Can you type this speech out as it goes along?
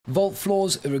Vault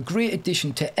floors are a great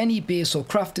addition to any base or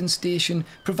crafting station,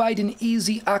 providing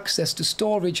easy access to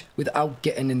storage without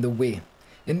getting in the way.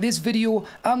 In this video,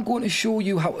 I'm going to show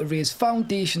you how to raise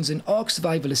foundations in ARK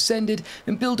Survival Ascended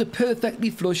and build a perfectly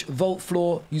flush vault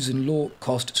floor using low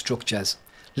cost structures.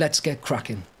 Let's get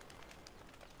cracking.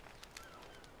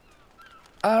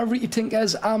 Alright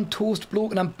Tinkers, I'm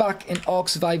toastbloke and I'm back in ARK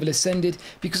Survival Ascended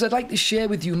because I'd like to share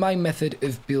with you my method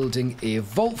of building a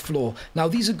vault floor. Now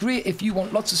these are great if you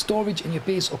want lots of storage in your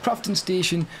base or crafting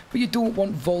station but you don't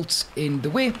want vaults in the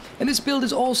way, and this build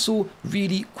is also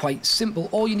really quite simple.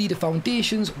 All you need are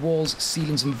foundations, walls,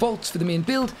 ceilings and vaults for the main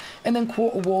build, and then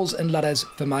quarter walls and ladders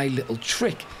for my little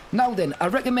trick. Now then, I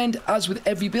recommend, as with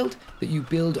every build, that you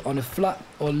build on a flat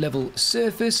or level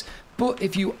surface. But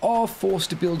if you are forced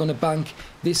to build on a bank,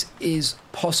 this is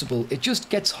possible. It just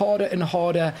gets harder and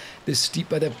harder the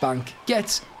steeper the bank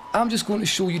gets. I'm just going to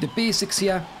show you the basics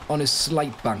here on a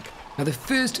slight bank. Now the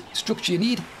first structure you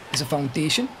need is a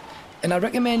foundation. And I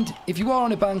recommend, if you are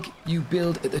on a bank, you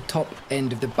build at the top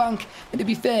end of the bank. And to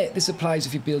be fair, this applies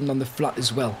if you're building on the flat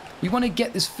as well. We want to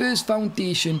get this first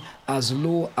foundation as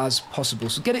low as possible.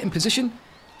 So get it in position,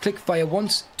 click fire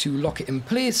once to lock it in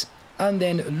place, and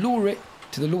then lower it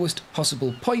to the lowest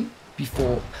possible point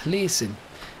before placing.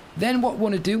 Then what we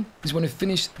want to do is we want to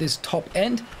finish this top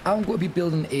end. I'm going to be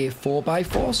building a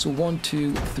 4x4, so 1,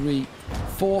 2, 3,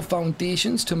 4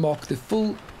 foundations to mark the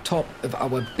full top of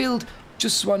our build,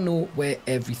 just so I know where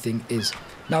everything is.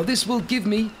 Now this will give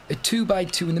me a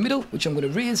 2x2 in the middle, which I'm going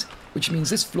to raise, which means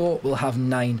this floor will have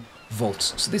 9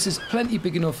 vaults. So this is plenty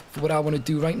big enough for what I want to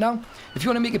do right now. If you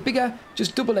want to make it bigger,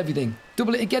 just double everything.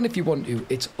 Double it again if you want to.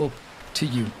 It's up to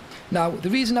you. Now, the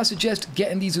reason I suggest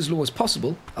getting these as low as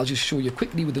possible, I'll just show you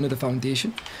quickly with another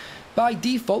foundation. By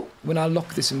default, when I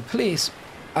lock this in place,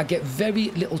 I get very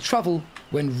little travel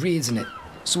when raising it.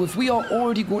 So if we are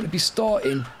already going to be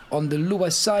starting on the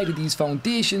lower side of these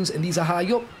foundations and these are high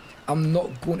up, I'm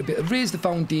not going to be able to raise the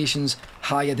foundations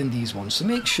higher than these ones. So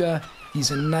make sure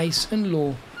these are nice and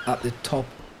low at the top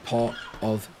part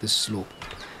of the slope.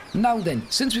 Now then,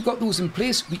 since we've got those in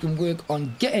place, we can work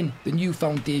on getting the new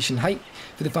foundation height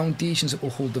for the foundations that will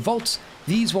hold the vaults.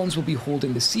 These ones will be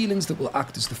holding the ceilings that will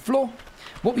act as the floor.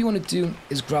 What we want to do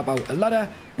is grab out a ladder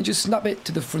and just snap it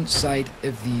to the front side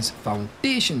of these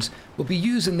foundations. We'll be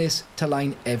using this to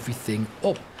line everything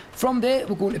up. From there,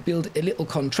 we're going to build a little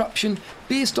contraption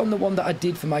based on the one that I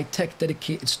did for my tech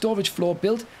dedicated storage floor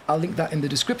build. I'll link that in the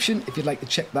description if you'd like to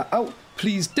check that out.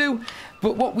 Please do.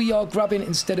 But what we are grabbing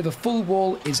instead of a full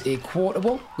wall is a quarter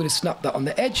wall. We're going to snap that on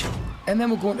the edge, and then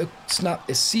we're going to snap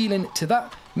a ceiling to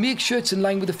that. Make sure it's in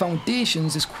line with the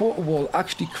foundations. This quarter wall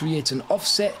actually creates an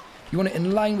offset. You want it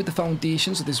in line with the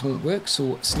foundations, so this won't work,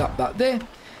 so snap that there.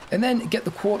 And then get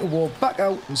the quarter wall back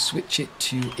out and switch it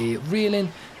to a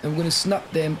railing. And we're going to snap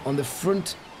them on the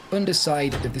front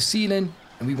underside of the ceiling,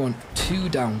 and we want 2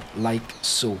 down like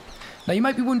so. Now you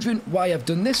might be wondering why I've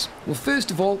done this. Well,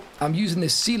 first of all, I'm using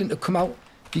this ceiling to come out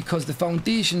because the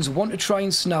foundations want to try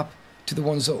and snap to the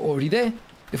ones that are already there.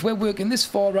 If we're working this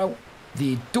far out,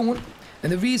 they don't.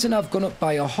 And the reason I've gone up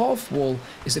by a half wall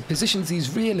is it positions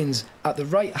these railings at the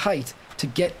right height to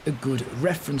get a good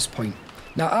reference point.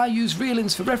 Now I use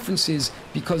railings for references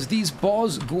because these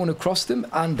bars going across them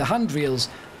and the handrails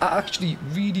are actually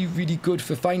really good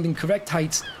for finding correct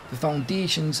heights for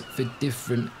foundations for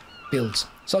different builds.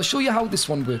 So I'll show you how this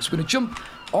one works. We're going to jump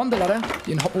on the ladder,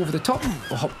 you can hop over the top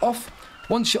or hop off.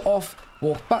 Once you're off,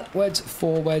 walk backwards,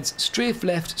 forwards, strafe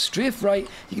left, strafe right.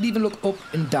 You can even look up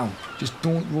and down. Just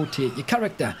don't rotate your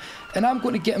character. And I'm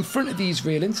going to get in front of these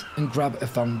railings and grab a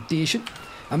foundation.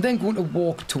 I'm then going to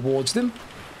walk towards them,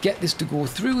 get this to go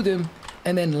through them,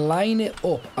 and then line it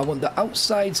up. I want the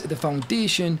outsides of the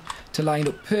foundation to line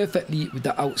up perfectly with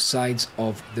the outsides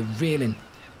of the railing.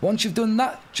 Once you've done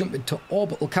that, jump into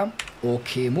orbital camp or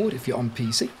K mode if you're on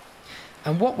PC.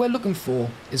 And what we're looking for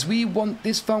is we want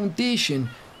this foundation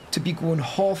to be going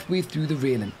halfway through the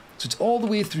railing. So it's all the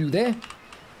way through there,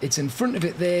 it's in front of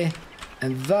it there,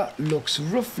 and that looks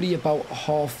roughly about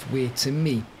halfway to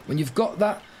me. When you've got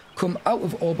that, come out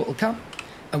of orbital camp,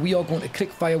 and we are going to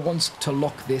click fire once to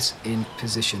lock this in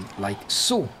position like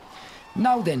so.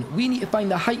 Now then, we need to find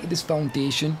the height of this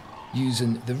foundation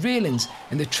using the railings,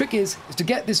 and the trick is to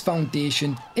get this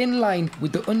foundation in line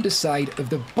with the underside of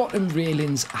the bottom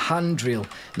railings handrail.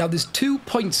 Now there's 2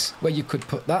 points where you could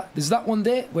put that. There's that one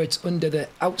there where it's under the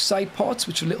outside parts,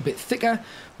 which are a little bit thicker.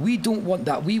 We don't want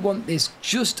that. We want this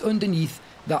just underneath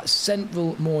that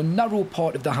central, more narrow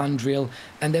part of the handrail,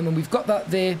 and then when we've got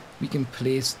that there, we can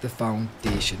place the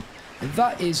foundation. And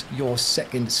that is your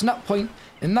second snap point,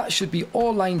 and that should be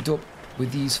all lined up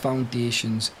with these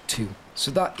foundations too.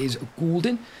 So that is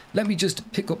golden. Let me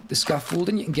just pick up the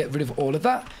scaffolding. You can get rid of all of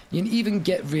that. You can even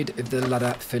get rid of the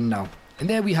ladder for now. And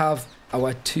there we have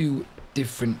our 2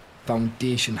 different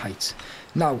foundation heights.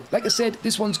 Now, like I said,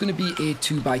 this one's going to be a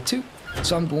 2x2.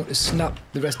 So I'm going to snap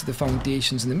the rest of the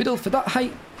foundations in the middle for that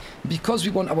height. Because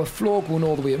we want our floor going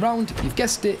all the way around, you've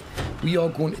guessed it, we are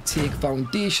going to take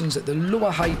foundations at the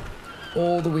lower height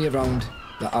all the way around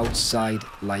the outside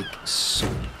like so.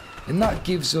 And that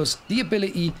gives us the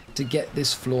ability to get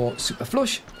this floor super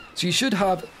flush. So you should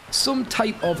have some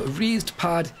type of raised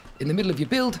pad in the middle of your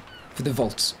build for the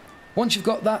vaults. Once you've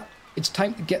got that, it's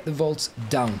time to get the vaults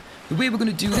down. The way we're going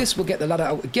to do this, we'll get the ladder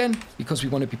out again because we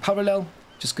want to be parallel.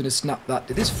 Just going to snap that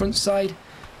to this front side.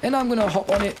 And I'm going to hop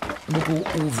on it and we'll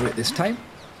go over it this time.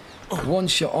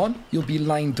 Once you're on, you'll be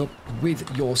lined up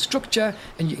with your structure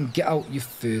and you can get out your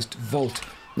first vault.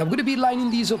 Now, we're going to be lining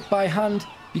these up by hand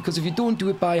because if you don't do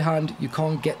it by hand, you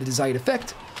can't get the desired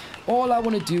effect. All I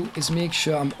want to do is make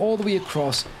sure I'm all the way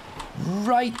across,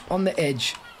 right on the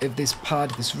edge of this pad,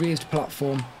 this raised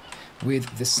platform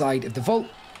with the side of the vault.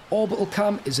 Orbital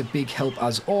cam is a big help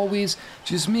as always.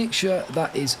 Just make sure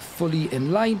that is fully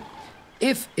in line.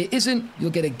 If it isn't,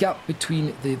 you'll get a gap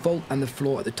between the vault and the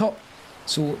floor at the top.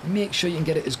 So make sure you can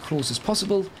get it as close as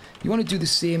possible. You want to do the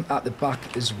same at the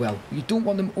back as well. You don't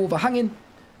want them overhanging,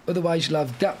 otherwise you'll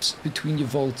have gaps between your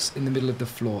vaults in the middle of the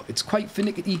floor. It's quite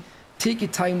finicky. Take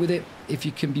your time with it if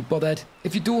you can be bothered.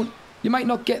 If you don't, you might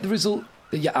not get the result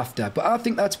that you're after. But I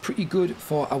think that's pretty good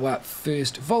for our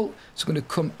first vault. So I'm going to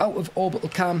come out of orbital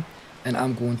cam and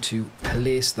I'm going to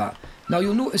place that. Now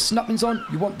you'll notice snapping's on.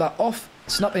 You want that off.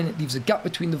 Snapping leaves a gap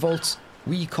between the vaults.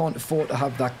 We can't afford to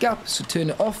have that gap, so turn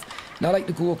it off. Now I like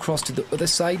to go across to the other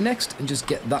side next and just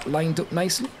get that lined up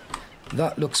nicely.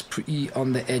 That looks pretty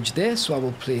on the edge there, so I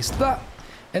will place that.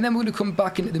 And then we're going to come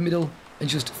back into the middle and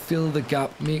just fill the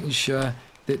gap, making sure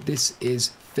that this is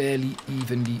fairly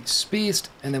evenly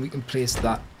spaced, and then we can place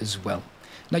that as well.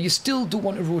 Now you still don't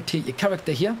want to rotate your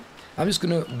character here. I'm just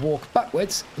going to walk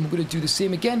backwards and we're going to do the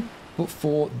same again, but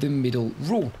for the middle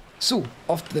row. So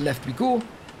off to the left we go.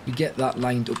 We get that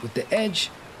lined up with the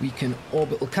edge. We can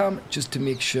orbital cam just to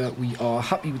make sure we are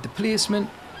happy with the placement.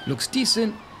 Looks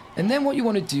decent. And then what you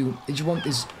want to do is you want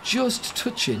this just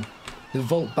touching the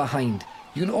vault behind.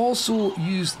 You can also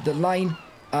use the line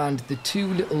and the 2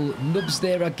 little nubs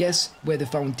there, I guess, where the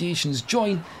foundations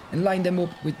join, and line them up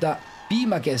with that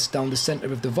beam, I guess, down the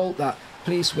center of the vault, that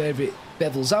place where it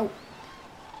bevels out.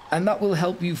 And that will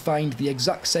help you find the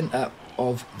exact center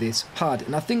of this pad.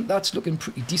 And I think that's looking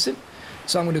pretty decent.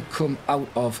 So I'm going to come out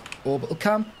of orbital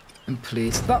cam and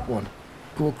place that one.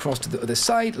 Go across to the other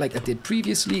side like I did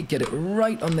previously. Get it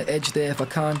right on the edge there if I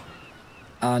can.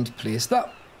 And place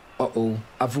that. Uh-oh,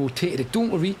 I've rotated it.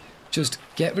 Don't worry. Just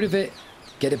get rid of it.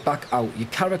 Get it back out. Your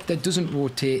character doesn't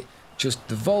rotate, just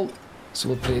the vault. So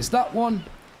we'll place that one.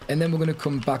 And then we're going to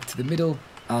come back to the middle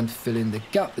and fill in the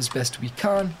gap as best we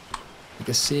can. Like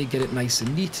I say, get it nice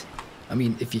and neat. I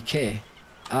mean, if you care.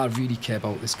 I really care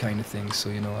about this kind of thing, so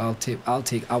you know, I'll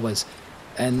take hours.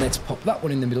 And let's pop that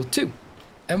one in the middle too.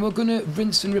 And we're gonna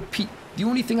rinse and repeat. The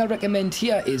only thing I recommend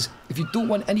here is if you don't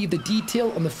want any of the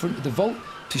detail on the front of the vault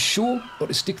to show or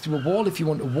to stick through a wall, if you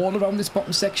want a wall around this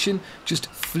bottom section, just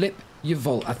flip your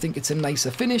vault. I think it's a nicer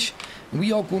finish. And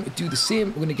we are going to do the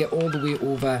same. We're going to get all the way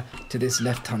over to this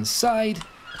left hand side.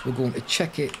 We're going to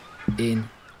check it in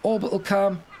orbital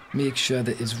cam, make sure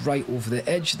that it's right over the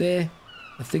edge there.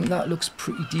 I think that looks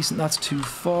pretty decent. That's too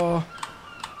far.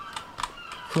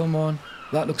 Come on.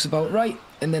 That looks about right.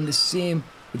 And then the same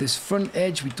with this front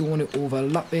edge. We don't want it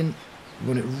overlapping. We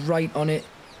want it right on it.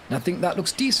 And I think that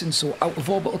looks decent. So out of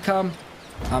orbital cam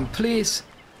and place.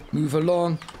 Move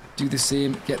along. Do the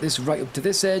same. Get this right up to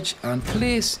this edge and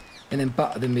place. And then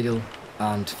back to the middle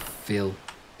and fill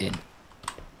in.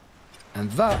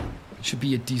 And that should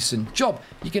be a decent job.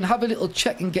 You can have a little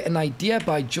check and get an idea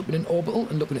by jumping in orbital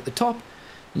and looking at the top.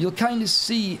 And you'll kind of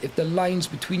see if the lines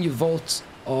between your vaults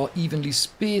are evenly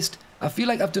spaced. I feel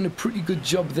like I've done a pretty good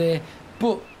job there,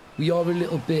 but we are a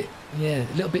little bit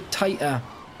tighter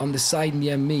on the side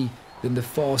near me than the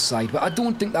far side. But I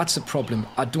don't think that's a problem.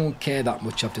 I don't care that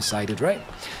much, I've decided, right?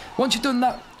 Once you've done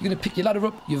that, you're going to pick your ladder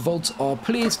up. Your vaults are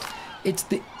placed. It's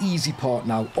the easy part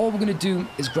now. All we're going to do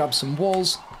is grab some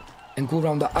walls and go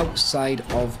around the outside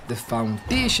of the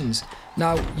foundations.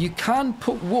 Now, you can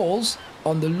put walls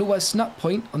on the lower snap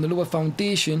point, on the lower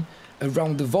foundation,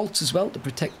 around the vaults as well to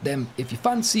protect them if you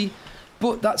fancy,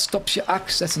 but that stops you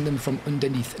accessing them from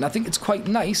underneath. And I think it's quite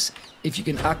nice if you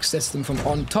can access them from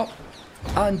on top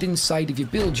and inside of your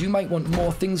build. You might want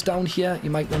more things down here,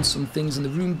 you might want some things in the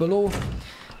room below,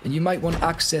 and you might want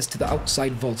access to the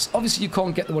outside vaults. Obviously you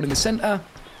can't get the one in the center,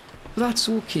 but that's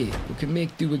okay. We can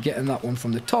make do with getting that one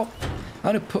from the top.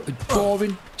 I'm going to put a door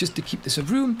in just to keep this a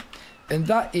room. And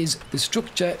that is the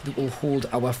structure that will hold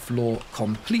our floor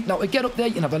complete. Now, to get up there,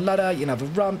 you can have a ladder, you can have a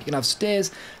ramp, you can have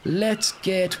stairs. Let's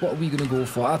get, what are we going to go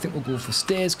for? I think we'll go for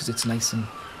stairs because it's nice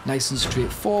and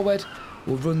straightforward.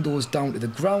 We'll run those down to the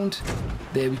ground.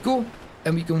 There we go.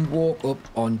 And we can walk up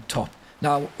on top.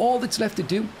 Now, all that's left to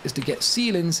do is to get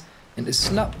ceilings and to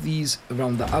snap these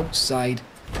around the outside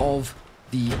of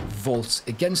the vaults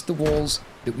against the walls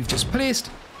that we've just placed.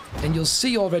 And you'll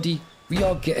see already we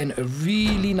are getting a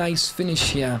really nice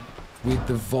finish here with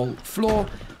the vault floor,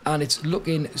 and it's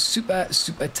looking super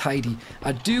tidy.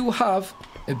 I do have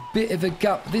a bit of a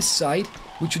gap this side,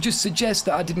 which would just suggest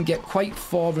that I didn't get quite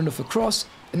far enough across,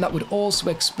 and that would also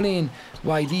explain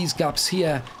why these gaps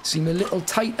here seem a little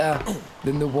tighter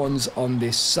than the ones on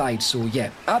this side. So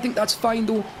yeah, I think that's fine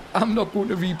though. I'm not going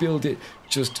to rebuild it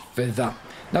just for that.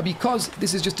 Now, because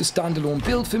this is just a standalone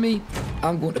build for me,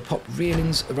 I'm going to pop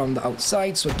railings around the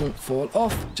outside so I don't fall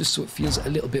off, just so it feels a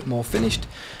little bit more finished.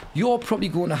 You're probably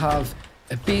going to have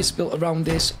a base built around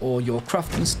this, or your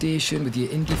crafting station with your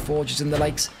indie forges and the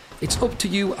likes. It's up to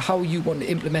you how you want to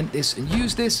implement this and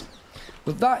use this,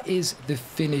 but that is the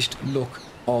finished look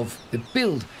of the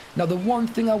build. Now, the one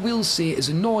thing I will say is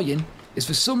annoying is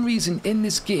for some reason in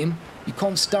this game, you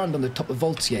can't stand on the top of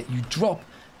vaults yet. You drop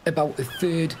about a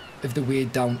third of the way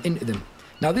down into them.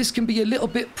 Now, this can be a little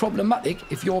bit problematic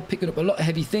if you're picking up a lot of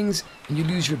heavy things and you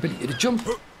lose your ability to jump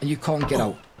and you can't get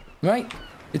out, right?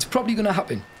 It's probably going to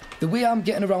happen. The way I'm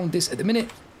getting around this at the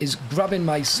minute is grabbing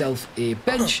myself a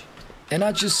bench, and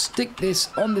I just stick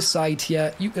this on the side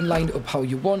here. You can line it up how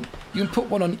you want. You can put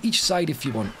one on each side if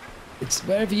you want. It's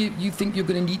wherever you think you're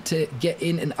going to need to get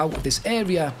in and out of this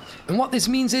area. And what this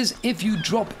means is if you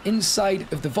drop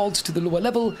inside of the vaults to the lower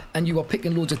level and you are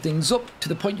picking loads of things up to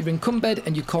the point you're encumbered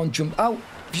and you can't jump out,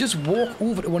 if you just walk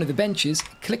over to one of the benches,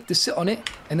 click to sit on it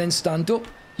and then stand up,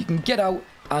 you can get out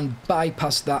and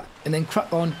bypass that and then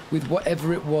crack on with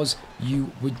whatever it was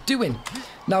you were doing.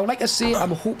 Now, like I say,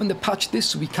 I'm hoping to patch this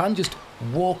so we can just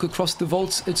walk across the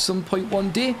vaults at some point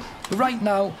one day. But right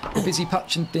now, we're busy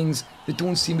patching things that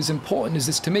don't seem as important as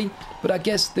this to me. But I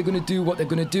guess they're going to do what they're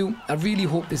going to do. I really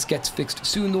hope this gets fixed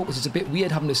soon though, because it's a bit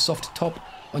weird having a soft top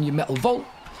on your metal vault.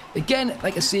 Again,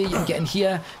 like I say, you can get in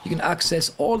here, you can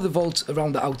access all of the vaults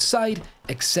around the outside,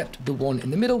 except the one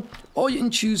in the middle, or you can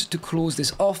choose to close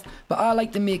this off, but I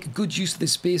like to make good use of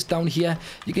this space down here.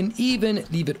 You can even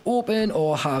leave it open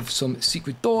or have some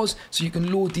secret doors, so you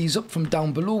can load these up from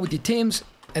down below with your tames,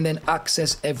 and then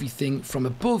access everything from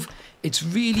above. It's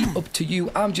really up to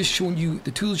you. I'm just showing you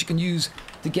the tools you can use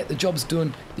to get the jobs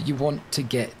done that you want to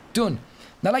get done.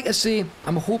 Now, like I say,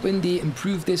 I'm hoping they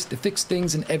improve this, they fix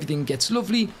things and everything gets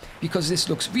lovely, because this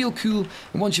looks real cool.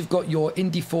 And once you've got your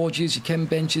indie forges, your chem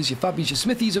benches, your fabbies, your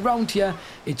smithies around here,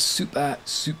 it's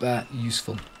super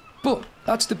useful. But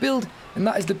that's the build, and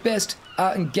that is the best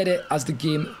I can get it as the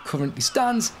game currently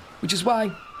stands, which is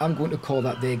why I'm going to call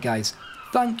that there, guys.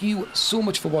 Thank you so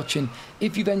much for watching.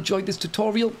 If you've enjoyed this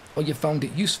tutorial or you found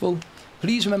it useful,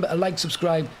 please remember to like,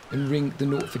 subscribe and ring the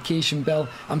notification bell.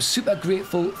 I'm super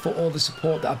grateful for all the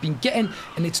support that I've been getting,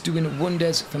 and it's doing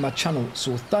wonders for my channel,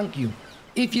 so thank you.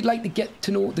 If you'd like to get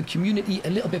to know the community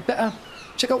a little bit better,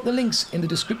 check out the links in the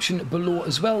description below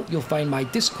as well. You'll find my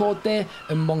Discord there,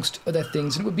 amongst other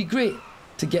things, and it would be great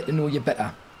to get to know you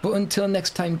better. But until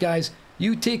next time, guys,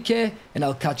 you take care, and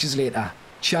I'll catch you later.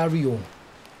 Cheerio.